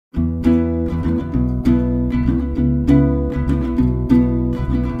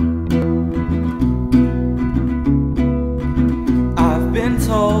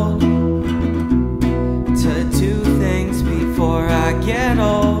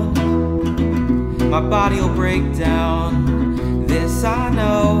my body'll break down. This I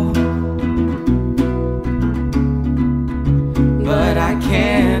know, but I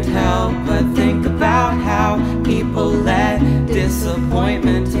can't help but think about how people let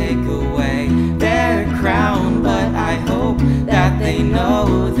disappointment take away their crown. But I hope that they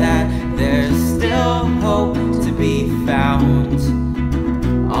know that there's still hope to be found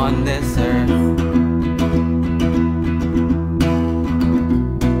on this earth.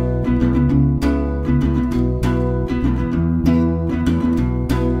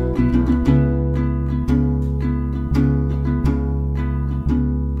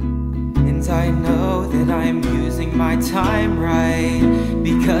 I know that I'm using my time right,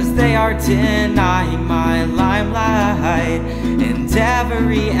 because they are denying my limelight and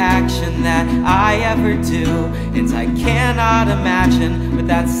every action that I ever do. And I cannot imagine what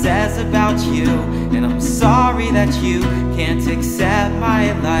that says about you. And I'm sorry that you can't accept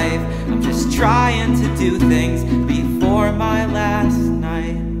my life. I'm just trying to do things before my last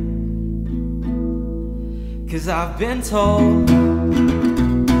night, 'cause I've been told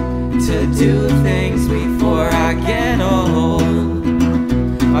to do things before I get old.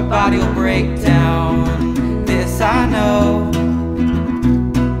 My body'll break down, this I know,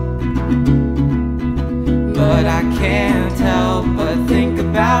 but I can't help but think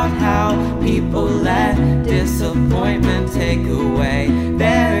about how people let disappointment take away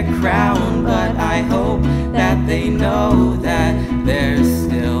their crown. But I hope that they know that there's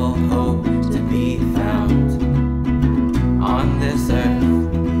still hope to be found on this earth.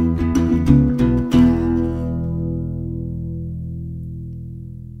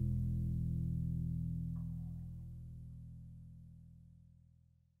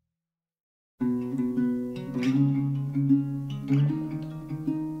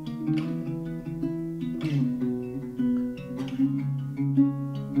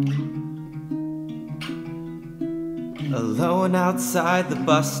 Alone outside the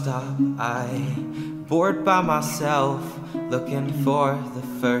bus stop, I bored by myself, looking for the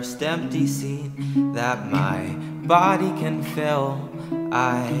first empty seat that my body can fill.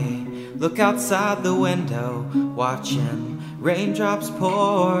 I look outside the window, watching raindrops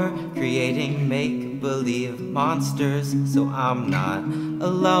pour, creating make-believe monsters, so I'm not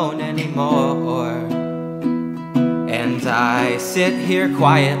alone anymore. And I sit here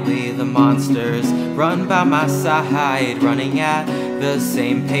quietly, the monsters run by my side, running at the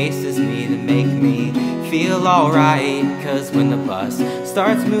same pace as me to make me feel alright. 'Cause when the bus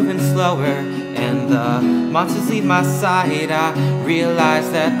starts moving slower and the monsters leave my side, I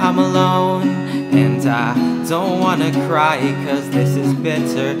realize that I'm alone. And I don't wanna cry, 'cause this is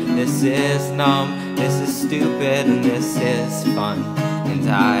bitter, this is numb, this is stupid, and this is fun. And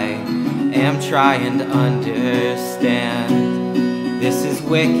I am trying to understand. This is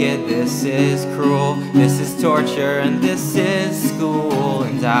wicked, this is cruel, this is torture, and this is school.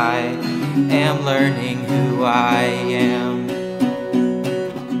 And I am learning who I am.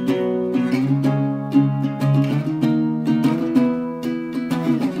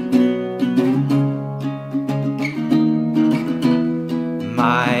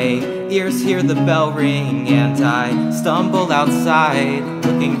 My ears hear the bell ring and I stumble outside,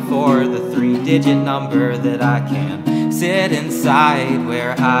 looking for the 3-digit number that I can sit inside,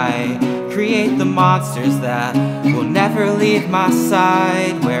 where I create the monsters that will never leave my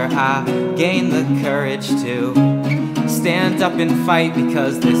side, where I gain the courage to stand up and fight,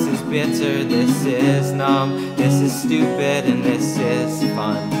 because this is bitter, this is numb, this is stupid, and this is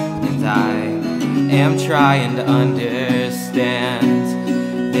fun. And I am trying to understand.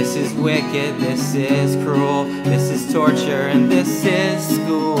 This is wicked, this is cruel, this is torture, and this is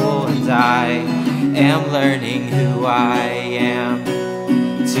school. And I am learning who I am,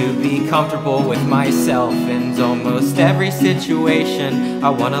 to be comfortable with myself in almost every situation. I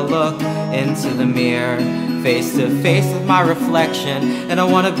wanna look into the mirror, face to face with my reflection, and I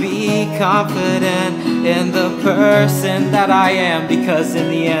wanna be confident in the person that I am, because in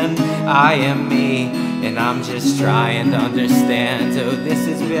the end I am me. And I'm just trying to understand. Oh, this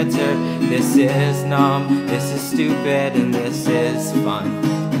is bitter, this is numb, this is stupid, and this is fun.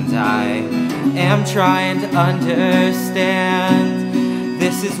 And I am trying to understand.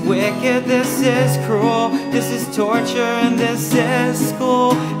 This is wicked, this is cruel, this is torture, and this is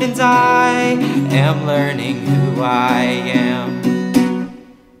school. And I am learning who I am.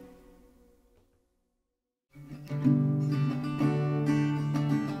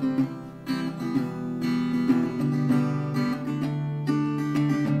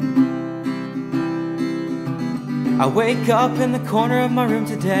 I wake up in the corner of my room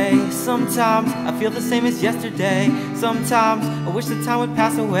today. Sometimes I feel the same as yesterday. Sometimes I wish the time would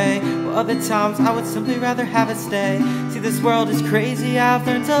pass away, while other times I would simply rather have it stay. See, this world is crazy, I've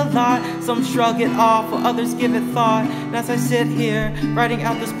learned a lot. Some shrug it off while others give it thought. And as I sit here writing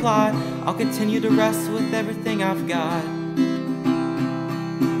out this plot, I'll continue to wrestle with everything I've got.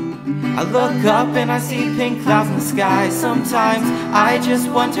 I look up and I see pink clouds in the sky. Sometimes I just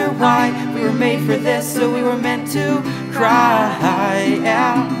wonder why we were made for this, so we were meant to cry,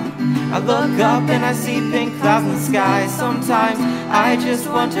 yeah. I look up and I see pink clouds in the sky. Sometimes I just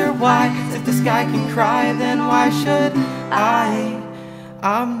wonder why. If the sky can cry, then why should I?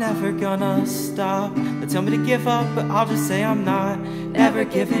 I'm never gonna stop. They tell me to give up, but I'll just say I'm not. Never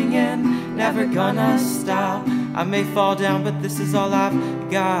giving in, never gonna stop. I may fall down, but this is all I've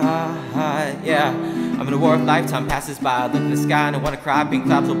got, yeah. I'm in a war of lifetime passes by. I look in the sky and I wanna cry. Pink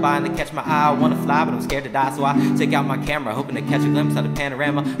clouds will bind, they catch my eye. I wanna fly, but I'm scared to die, so I take out my camera, hoping to catch a glimpse of the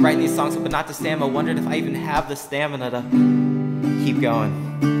panorama. Writing these songs, hoping not to stammer. Wondered if I even have the stamina to keep going.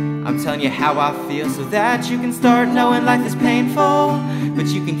 I'm telling you how I feel so that you can start knowing life is painful, but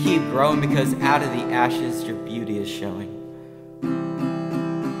you can keep growing, because out of the ashes your beauty is showing.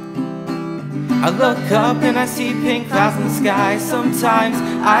 I look up and I see pink clouds in the sky. Sometimes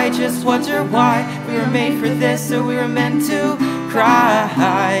I just wonder why we were made for this, so we were meant to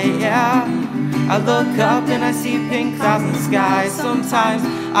cry, yeah. I look up and I see pink clouds in the sky. Sometimes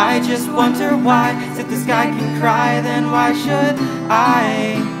I just wonder why. If the sky can cry, then why should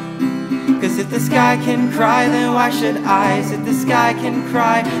I? 'Cause if the sky can cry, then why should I? If the sky can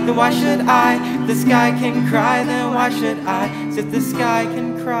cry, then why should I? If the sky can cry, then why should I? If the sky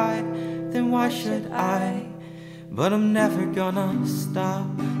can cry, then why should I? But I'm never gonna stop.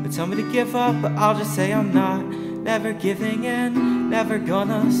 They tell me to give up, but I'll just say I'm not. Never giving in, never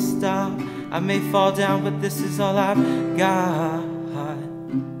gonna stop. I may fall down, but this is all I've got.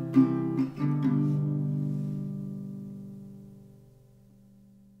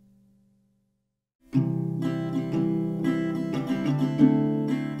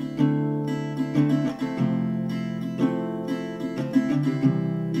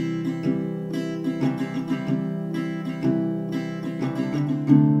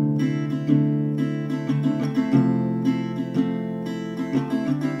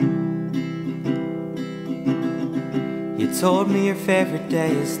 You told me your favorite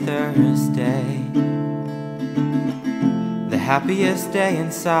day is Thursday, the happiest day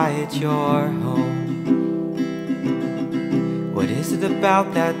inside your home. What is it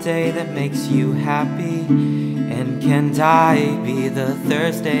about that day that makes you happy? And can I be the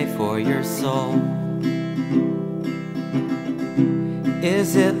Thursday for your soul?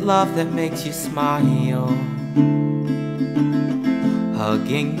 Is it love that makes you smile?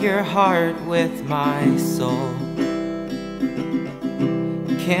 Hugging your heart with my soul.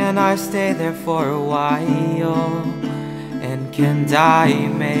 Can I stay there for a while? And can I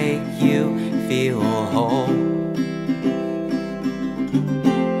make you feel whole?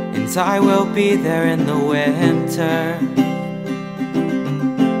 And I will be there in the winter.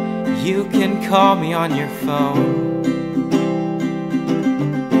 You can call me on your phone.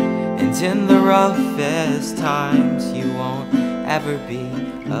 And in the roughest times you won't ever be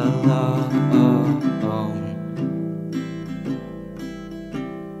alone.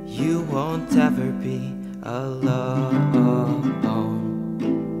 You won't ever be alone,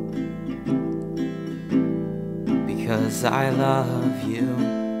 because I love you.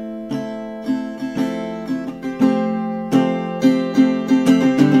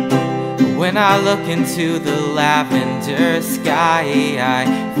 When I look into the lavender sky, I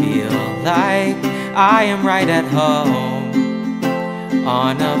feel like I am right at home.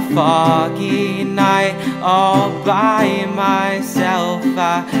 On a foggy night, all by myself,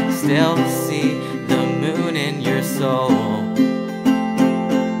 I still see the moon in your soul.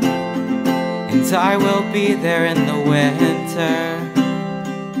 And I will be there in the winter.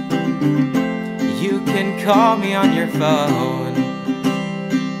 You can call me on your phone.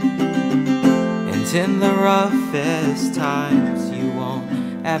 And in the roughest times, you won't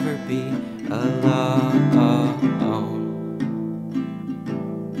ever be alone.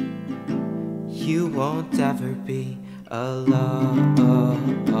 You won't ever be alone,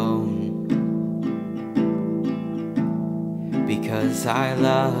 because I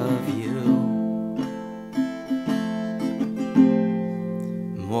love you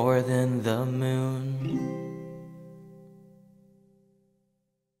more than the moon.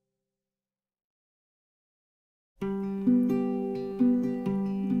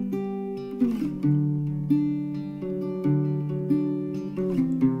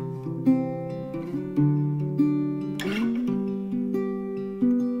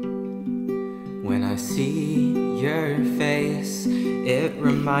 It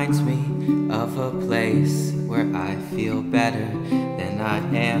reminds me of a place where I feel better than I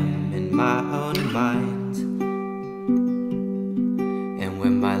am in my own mind. And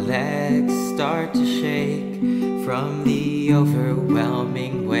when my legs start to shake from the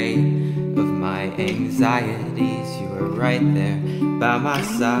overwhelming weight of my anxieties, you are right there by my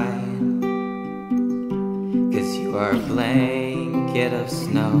side. 'Cause you are a blanket of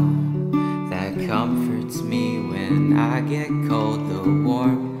snow that comforts me when I get cold, the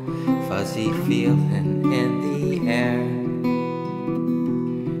warm, fuzzy feeling in the air.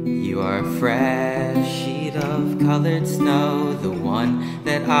 You are a fresh sheet of colored snow, the one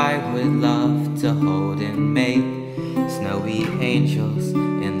that I would love to hold and make snowy angels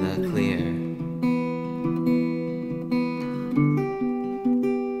in the clear.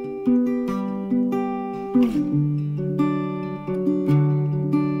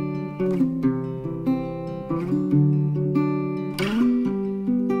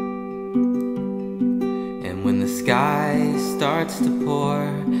 When the sky starts to pour,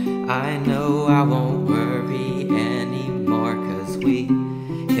 I know I won't worry anymore, 'cause we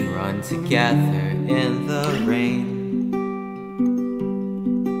can run together in the rain.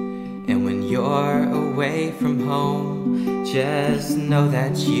 And when you're away from home, just know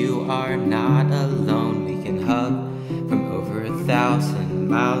that you are not alone. We can hug from over 1,000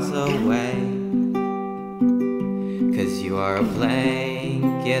 miles away, 'cause you are a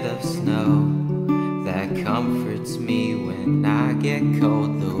blanket of snow that comforts me when I get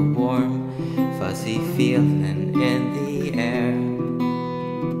cold, the warm, fuzzy feeling in the air.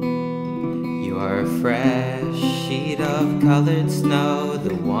 You are a fresh sheet of colored snow,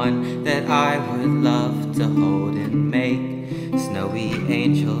 the one that I would love to hold and make snowy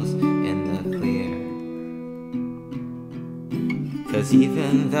angels in the clear. 'Cause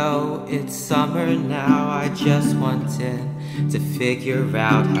even though it's summer now, I just wanted to figure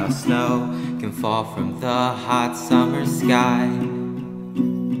out how snow can fall from the hot summer sky.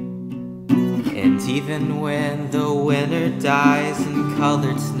 And even when the winter dies and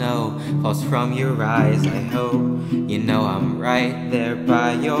colored snow falls from your eyes, I hope you know I'm right there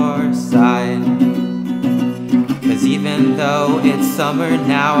by your side. 'Cause even though it's summer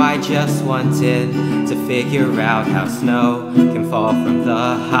now, I just wanted to figure out how snow can fall from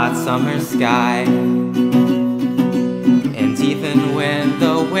the hot summer sky. And even when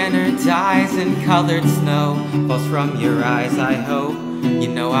the winter dies and colored snow falls from your eyes, I hope you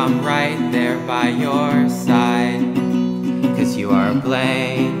know I'm right there by your side. 'Cause you are a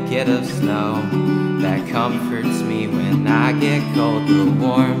blanket of snow that comforts me when I get cold, the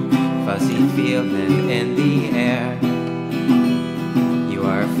warm, fuzzy feeling in the air. You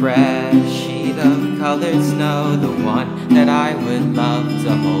are a fresh sheet of colored snow, the one that I would love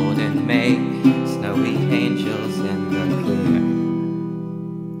to hold and make snowy angels in the clear.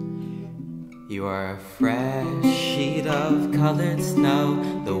 You are a fresh sheet of colored snow,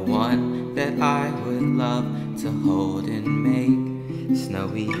 the one that I would love to hold and make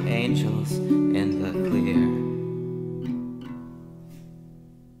snowy angels in the clear.